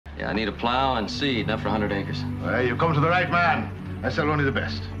Yeah, I need a plow and seed, enough for 100 acres. Well, you've come to the right man. I sell only the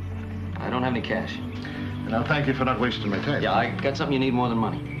best. I don't have any cash. And I'll thank you for not wasting my time. Yeah, I got something you need more than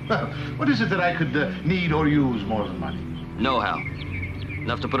money. Well, what is it that I could need or use more than money? Know-how.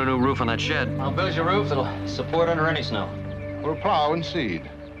 Enough to put a new roof on that shed. I'll build you a roof that'll support under any snow. Or plow and seed.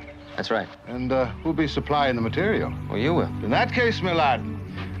 That's right. And who'll be supplying the material? Well, you will. In that case, my lad,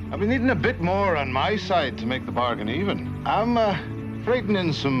 I'll be needing a bit more on my side to make the bargain even. I'm freighting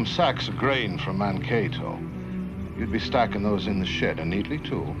in some sacks of grain from Mankato. You'd be stacking those in the shed, and neatly,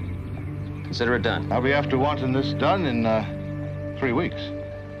 too. Consider it done. I'll be after wanting this done in 3 weeks.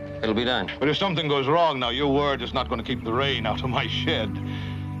 It'll be done. But if something goes wrong now, your word is not going to keep the rain out of my shed.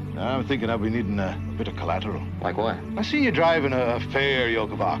 I'm thinking I'll be needing a bit of collateral. Like what? I see you driving a fair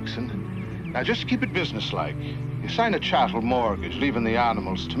yoke of oxen. Now, just to keep it businesslike, you sign a chattel mortgage, leaving the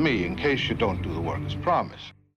animals to me in case you don't do the work as promised.